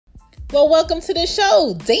Well, welcome to the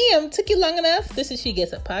show. Damn, took you long enough. This is She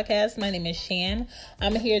Gets It podcast. My name is Shan.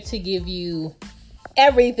 I'm here to give you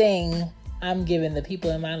everything I'm giving the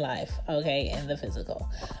people in my life, okay, and the physical.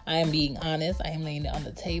 I am being honest. I am laying it on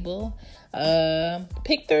the table.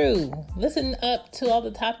 Pick through. Listen up to all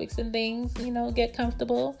the topics and things. Get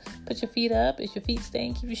comfortable. Put your feet up. If your feet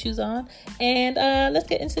stink, keep your shoes on. And let's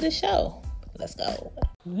get into the show. Let's go.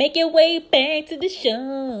 Make your way back to the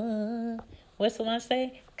show. What's the line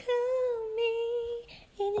say?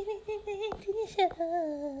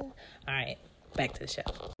 All right, back to the show.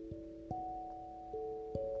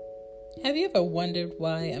 Have you ever wondered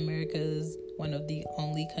why America is one of the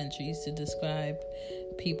only countries to describe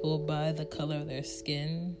people by the color of their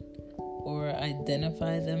skin or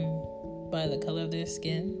identify them by the color of their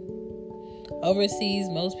skin? Overseas,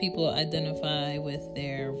 most people identify with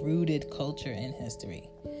their rooted culture and history.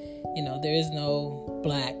 There is no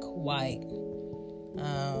black, white.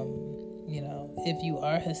 If you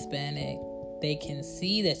are Hispanic, they can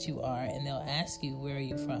see that you are, and they'll ask you, where are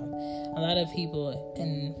you from? A lot of people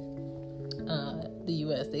in the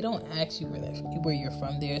U.S., they don't ask you where you're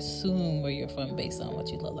from. They assume where you're from based on what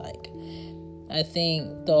you look like. I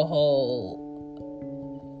think the whole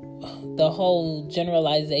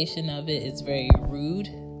generalization of it is very rude.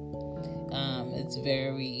 It's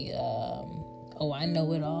very, I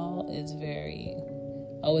know it all. It's very,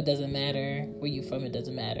 it doesn't matter where you're from. It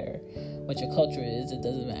doesn't matter what your culture is. It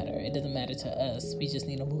doesn't matter. It doesn't matter to us. We just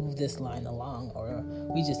need to move this line along, or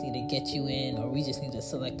we just need to get you in, or we just need to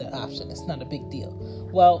select the option. It's not a big deal.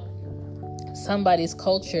 Well, somebody's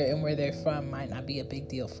culture and where they're from might not be a big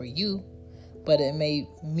deal for you, but it may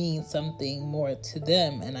mean something more to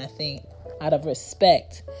them. And I think out of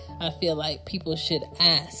respect, I feel like people should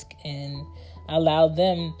ask and allow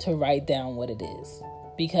them to write down what it is.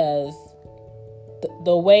 Because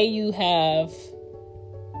the way you have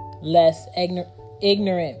less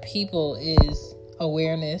ignorant people is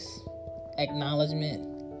awareness, acknowledgement,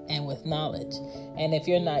 and with knowledge. And if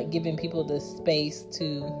you're not giving people the space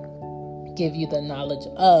to give you the knowledge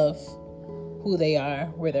of who they are,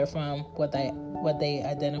 where they're from, what they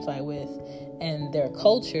identify with, and their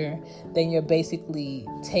culture, then you're basically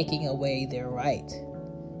taking away their right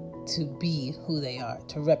to be who they are,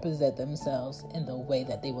 to represent themselves in the way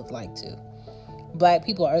that they would like to. Black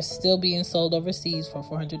people are still being sold overseas for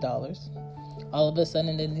 $400. All of a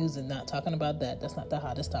sudden, the news is not talking about that. That's not the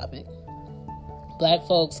hottest topic. Black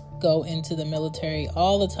folks go into the military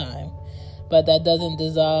all the time, but that doesn't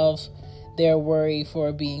dissolve their worry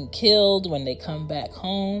for being killed when they come back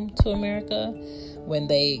home to America, when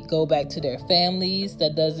they go back to their families.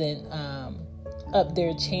 That doesn't up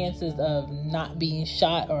their chances of not being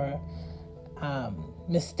shot or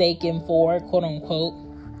mistaken for, quote unquote.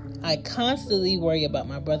 I constantly worry about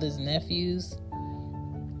my brothers and nephews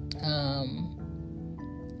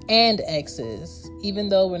and exes. Even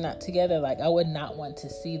though we're not together, I would not want to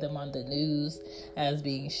see them on the news as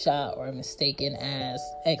being shot or mistaken as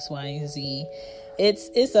X, Y, and Z.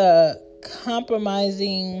 It's a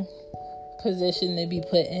compromising position to be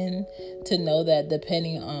put in, to know that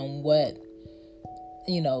depending on what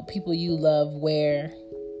people you love wear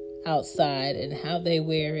outside and how they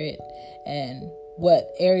wear it and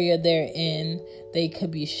what area they're in, they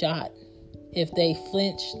could be shot. If they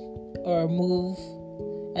flinch or move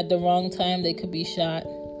at the wrong time, they could be shot.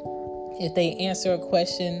 If they answer a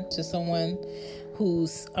question to someone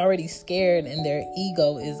who's already scared and their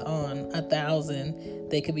ego is on 1,000,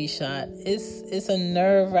 they could be shot. It's a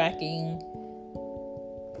nerve-wracking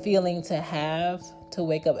feeling to have, to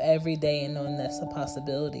wake up every day and knowing that's a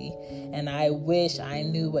possibility. And I wish I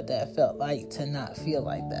knew what that felt like to not feel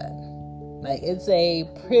like that. It's a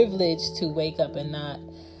privilege to wake up and not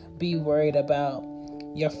be worried about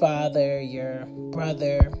your father, your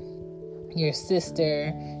brother, your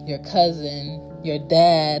sister, your cousin, your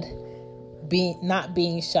dad not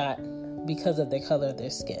being shot because of the color of their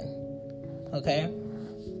skin. Okay?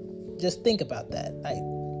 Just think about that.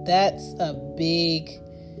 That's a big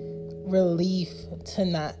relief to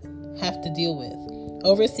not have to deal with.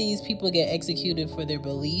 Overseas, people get executed for their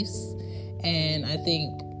beliefs, and I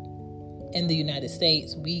think in the United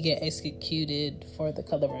States, we get executed for the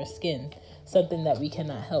color of our skin, something that we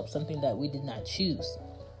cannot help, something that we did not choose.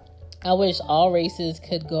 I wish all races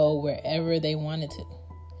could go wherever they wanted to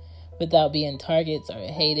without being targets or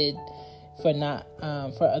hated for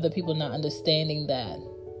other people not understanding that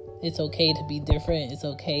it's okay to be different. It's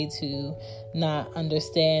okay to not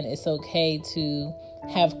understand. It's okay to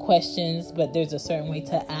have questions, but there's a certain way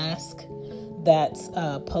to ask that's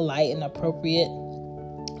polite and appropriate.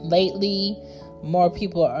 Lately, more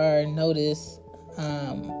people are noticed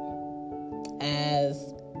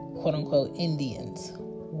as quote unquote Indians,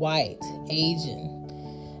 white, Asian.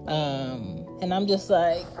 And I'm just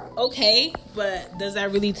like, okay, but does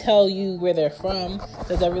that really tell you where they're from?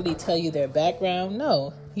 Does that really tell you their background?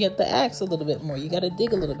 No. You have to ask a little bit more. You got to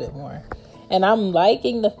dig a little bit more. And I'm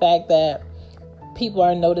liking the fact that people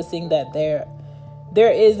are noticing that there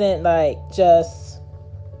isn't like just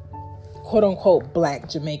quote unquote black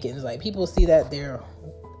Jamaicans. Like, people see that they're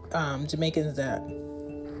Jamaicans that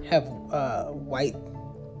have white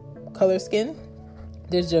color skin.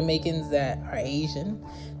 There's Jamaicans that are Asian.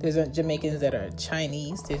 There's Jamaicans that are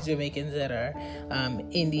Chinese. There's Jamaicans that are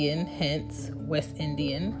Indian, hence West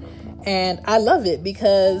Indian. And I love it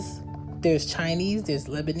because there's Chinese, there's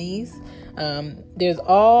Lebanese. There's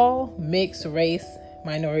all mixed race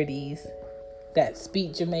minorities that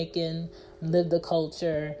speak Jamaican, live the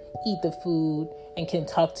culture, eat the food, and can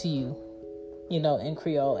talk to you, in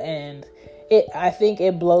Creole. And I think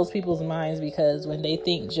it blows people's minds because when they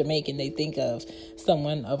think Jamaican, they think of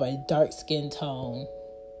someone of a dark skin tone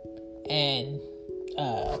and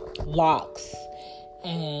locks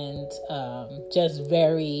and just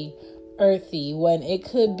very earthy, when it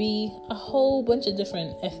could be a whole bunch of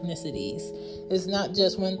different ethnicities. It's not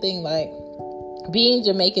just one thing. Like, being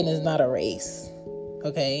Jamaican is not a race,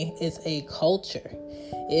 okay? It's a culture.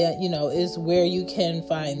 It's where you can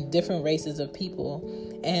find different races of people,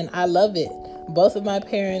 and I love it. Both of my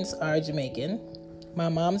parents are Jamaican. My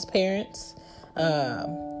mom's parents,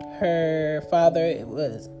 her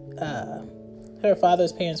father's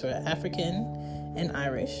parents were African and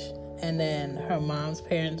Irish, and then her mom's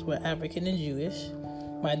parents were African and Jewish.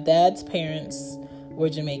 My dad's parents were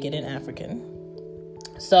Jamaican and African.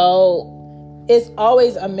 So it's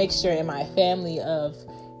always a mixture in my family of,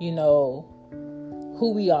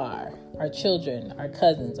 who we are, our children, our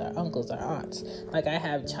cousins, our uncles, our aunts. Like, I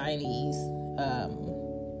have Chinese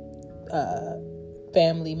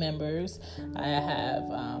family members. I have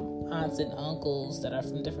aunts and uncles that are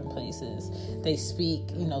from different places. They speak,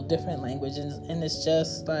 different languages, and it's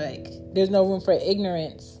just like there's no room for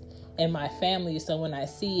ignorance in my family. So when I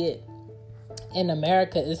see it in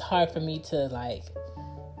America, it's hard for me to like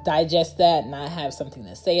digest that and not have something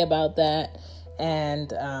to say about that.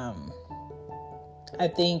 And I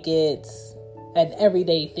think it's an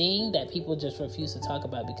everyday thing that people just refuse to talk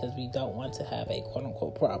about because we don't want to have a quote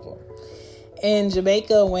unquote problem. In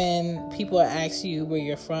Jamaica, when people ask you where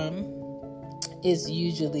you're from, it's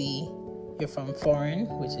usually you're from foreign,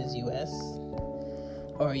 which is US,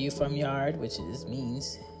 or you're from yard, which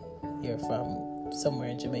means you're from somewhere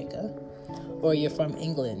in Jamaica, or you're from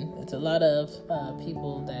England. It's a lot of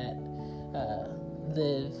people that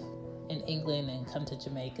live in England and come to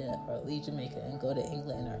Jamaica, or leave Jamaica and go to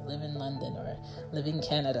England, or live in London, or live in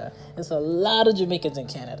Canada. There's a lot of Jamaicans in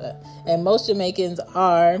Canada, and most Jamaicans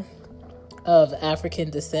are of African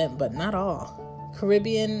descent, but not all.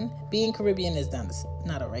 Being Caribbean is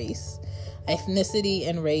not a race. Ethnicity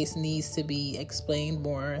and race needs to be explained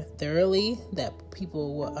more thoroughly, that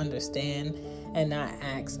people will understand and not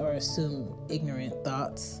ask or assume ignorant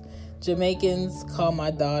thoughts. Jamaicans call my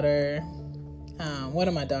daughter, one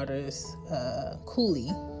of my daughters,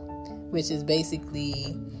 Coolie, which is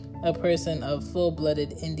basically a person of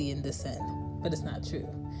full-blooded Indian descent, but it's not true.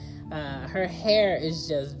 Her hair is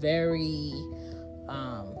just very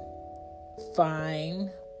fine,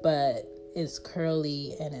 but it's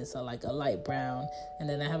curly and it's like a light brown. And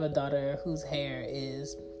then I have a daughter whose hair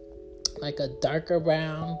is like a darker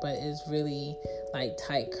brown, but it's really like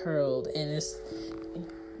tight curled. And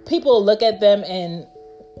people look at them and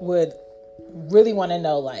would really want to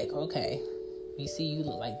know, like, okay, you see you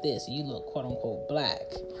look like this, you look quote unquote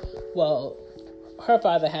black. Well, her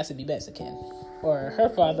father has to be Mexican, or her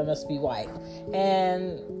father must be white.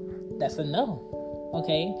 And that's a no.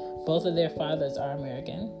 Okay? Both of their fathers are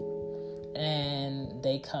American, and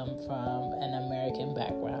they come from an American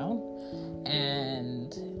background.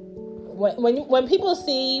 And when people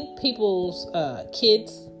see people's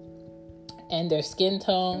kids and their skin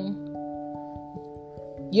tone,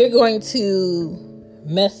 you're going to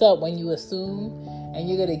mess up when you assume, and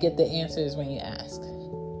you're going to get the answers when you ask.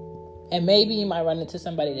 And maybe you might run into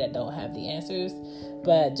somebody that don't have the answers,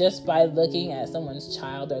 but just by looking at someone's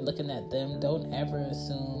child or looking at them, don't ever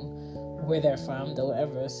assume where they're from. Don't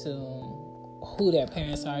ever assume who their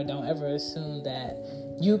parents are. Don't ever assume that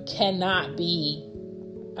you cannot be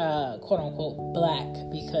quote unquote black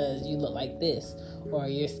because you look like this, or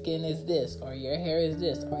your skin is this, or your hair is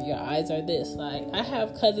this, or your eyes are this. Like, I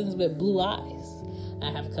have cousins with blue eyes.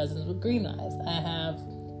 I have cousins with green eyes. I have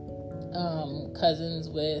cousins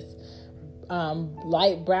with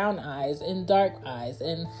light brown eyes and dark eyes,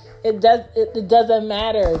 and it doesn't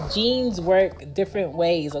matter. Genes work different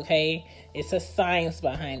ways, okay? It's a science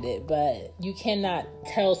behind it, but you cannot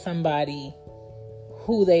tell somebody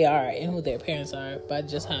who they are and who their parents are by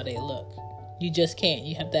just how they look. You just can't.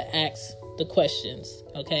 You have to ask the questions,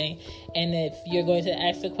 okay? And if you're going to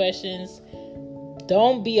ask the questions,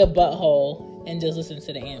 don't be a butthole and just listen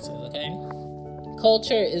to the answers, okay?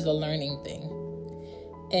 Culture is a learning thing.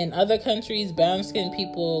 In other countries, brown-skinned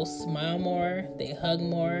people smile more, they hug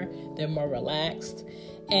more, they're more relaxed.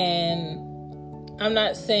 And I'm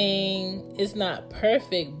not saying it's not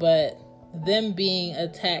perfect, but them being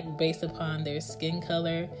attacked based upon their skin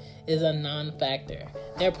color is a non-factor.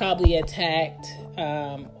 They're probably attacked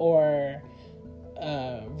or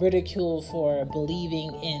ridiculed for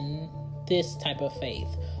believing in this type of faith,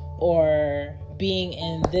 or being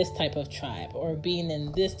in this type of tribe, or being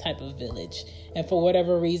in this type of village. And for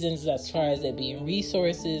whatever reasons, as far as it being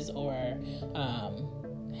resources or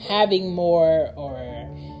having more, or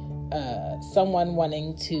someone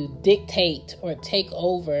wanting to dictate or take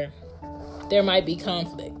over, there might be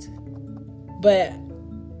conflict. But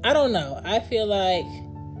I don't know. I feel like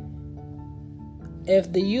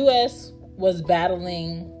if the U.S. was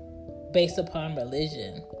battling based upon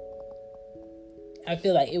religion, I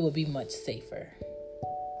feel like it would be much safer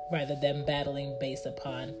rather than battling based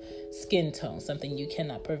upon skin tone, something you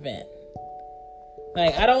cannot prevent.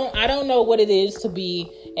 Like, I don't know what it is to be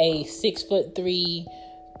a 6'3",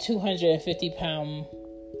 250-pound,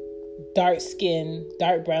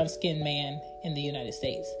 dark brown skinned man in the United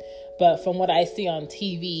States. But from what I see on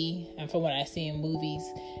TV and from what I see in movies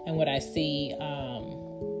and what I see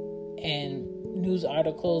and news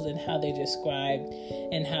articles and how they're described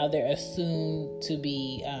and how they're assumed to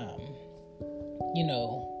be,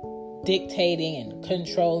 dictating and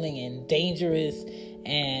controlling and dangerous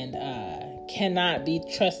and cannot be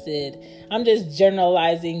trusted. I'm just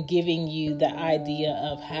generalizing, giving you the idea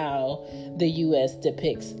of how the U.S.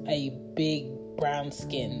 depicts a big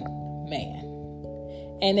brown-skinned man.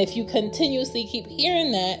 And if you continuously keep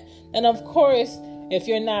hearing that, then of course, if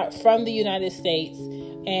you're not from the United States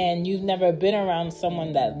and you've never been around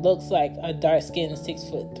someone that looks like a dark-skinned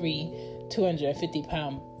 6'3",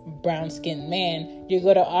 250-pound brown-skinned man, you're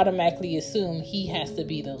going to automatically assume he has to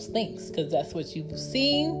be those things, because that's what you've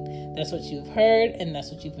seen, that's what you've heard, and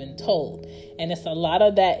that's what you've been told. And it's a lot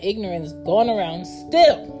of that ignorance going around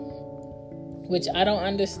still, which I don't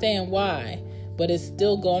understand why, but it's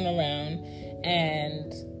still going around,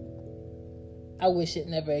 and I wish it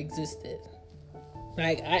never existed.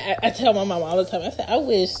 Like, I tell my mom all the time, I say, I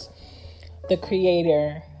wish the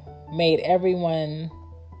Creator made everyone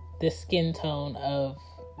the skin tone of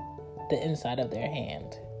the inside of their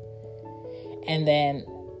hand. And then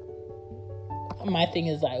my thing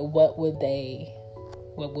is like, what would be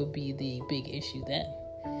the big issue then?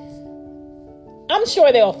 I'm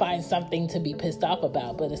sure they'll find something to be pissed off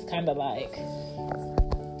about, but it's kind of like,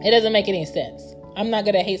 it doesn't make any sense. I'm not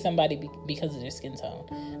going to hate somebody because of their skin tone.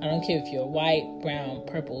 I don't care if you're white, brown,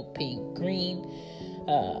 purple, pink, green,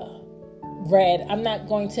 red. I'm not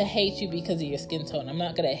going to hate you because of your skin tone. I'm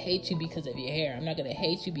not going to hate you because of your hair. I'm not going to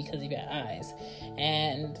hate you because of your eyes.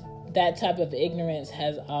 And that type of ignorance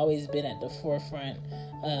has always been at the forefront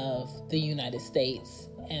of the United States,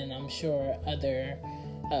 and I'm sure other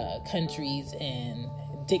countries and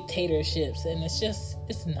dictatorships. And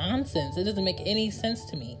it's nonsense. It doesn't make any sense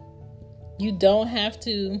to me. You don't have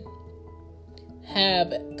to have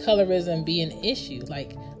colorism be an issue.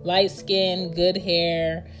 Like, light skin, good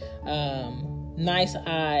hair, nice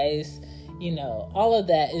eyes, all of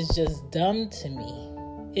that is just dumb to me.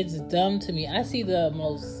 It's dumb to me. I see the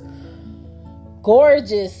most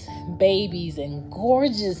gorgeous babies and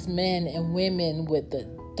gorgeous men and women with the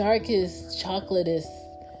darkest, chocolatest,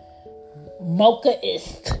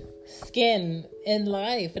 mocha-ist skin in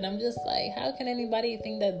life, and I'm just like, how can anybody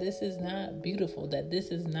think that this is not beautiful, that this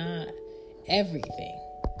is not everything?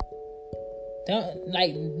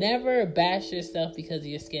 Never bash yourself because of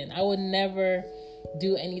your skin. I would never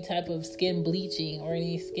do any type of skin bleaching or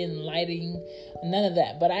any skin lighting, none of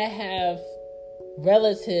that. But I have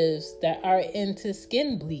relatives that are into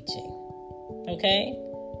skin bleaching. Okay?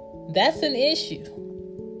 That's an issue.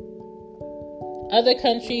 Other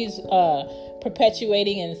countries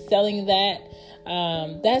perpetuating and selling that,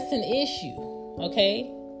 that's an issue. Okay?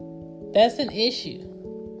 That's an issue.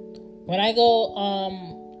 When I go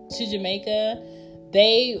to Jamaica,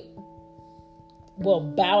 they will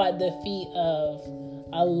bow at the feet of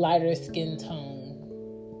a lighter skin tone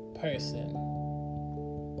person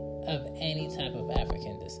of any type of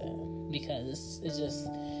African descent, because it's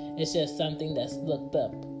just something that's looked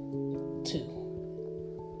up to.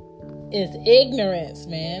 It's ignorance,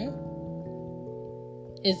 man.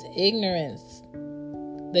 It's ignorance.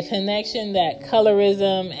 The connection that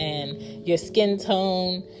colorism and your skin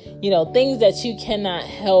tone, things that you cannot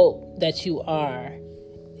help that you are,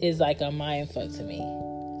 is like a mindfuck to me.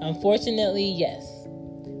 Unfortunately, yes.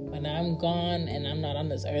 When I'm gone and I'm not on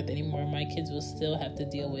this earth anymore, my kids will still have to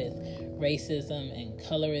deal with racism and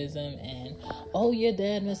colorism and, oh, your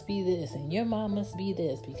dad must be this and your mom must be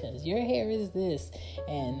this because your hair is this.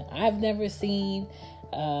 And I've never seen,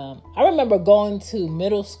 I remember going to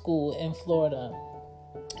middle school in Florida,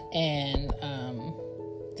 and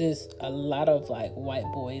there's a lot of like white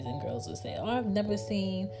boys and girls would say, oh, I've never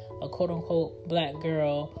seen a quote unquote black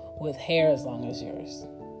girl with hair as long as yours.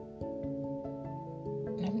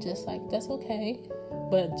 And I'm just like, that's okay.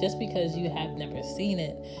 But just because you have never seen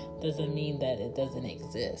it doesn't mean that it doesn't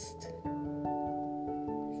exist.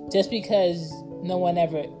 Just because no one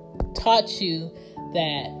ever taught you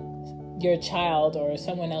that your child or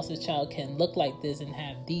someone else's child can look like this and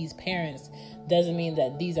have these parents doesn't mean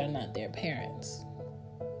that these are not their parents.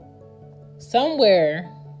 Somewhere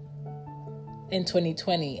in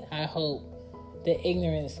 2020, I hope the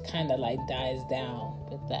ignorance kind of like dies down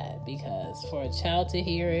with that, because for a child to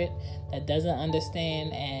hear it that doesn't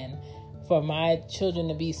understand, and for my children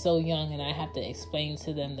to be so young and I have to explain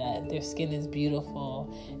to them that their skin is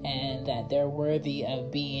beautiful and that they're worthy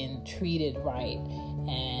of being treated right,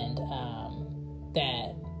 and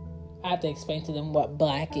that I have to explain to them what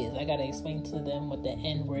black is. I got to explain to them what the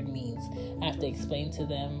N-word means. I have to explain to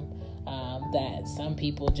them that some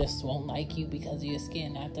people just won't like you because of your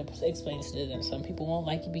skin. I have to explain to them some people won't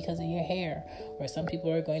like you because of your hair, or some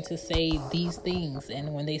people are going to say these things,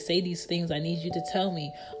 and when they say these things, I need you to tell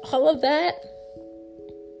me. All of that,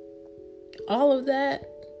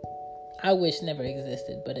 I wish never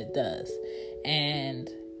existed, but it does. And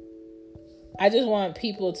I just want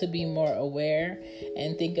people to be more aware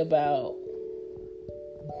and think about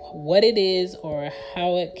what it is or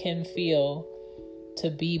how it can feel to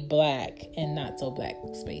be black in not so black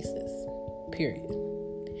spaces, period.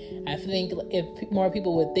 I think if more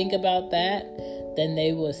people would think about that, then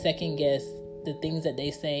they will second guess the things that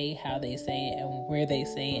they say, how they say it, and where they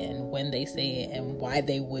say it, and when they say it, and why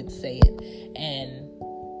they would say it. And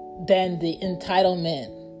then the entitlement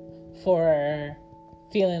for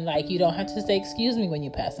feeling like you don't have to say excuse me when you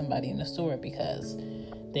pass somebody in the store because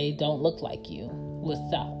they don't look like you will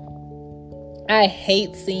stop. I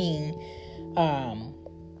hate seeing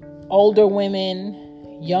older women,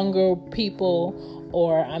 younger people,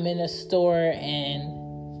 or I'm in a store and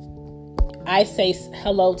I say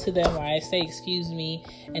hello to them or I say excuse me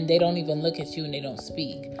and they don't even look at you and they don't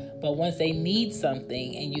speak. But once they need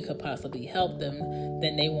something and you could possibly help them,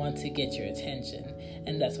 then they want to get your attention.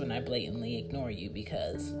 And that's when I blatantly ignore you,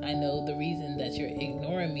 because I know the reason that you're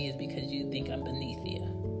ignoring me is because you think I'm beneath you.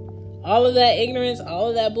 All of that ignorance, all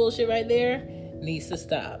of that bullshit right there needs to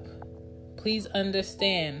stop. Please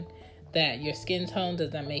understand that your skin tone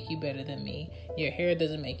does not make you better than me. Your hair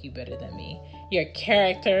doesn't make you better than me. Your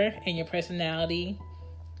character and your personality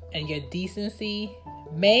and your decency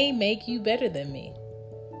may make you better than me.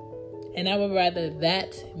 And I would rather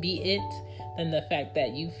that be it than the fact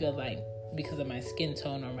that you feel like because of my skin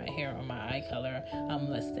tone or my hair or my eye color, I'm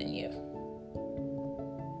less than you.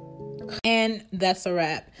 And that's a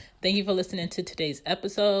wrap. Thank you for listening to today's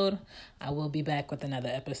episode. I will be back with another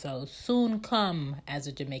episode soon come, as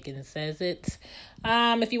a Jamaican says it.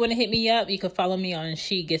 If you want to hit me up, you can follow me on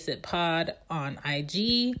She Gets It Pod on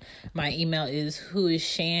IG. My email is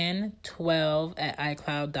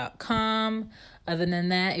whoisshan12@icloud.com. Other than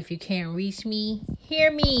that, if you can't reach me,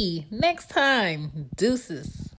 hear me next time. Deuces.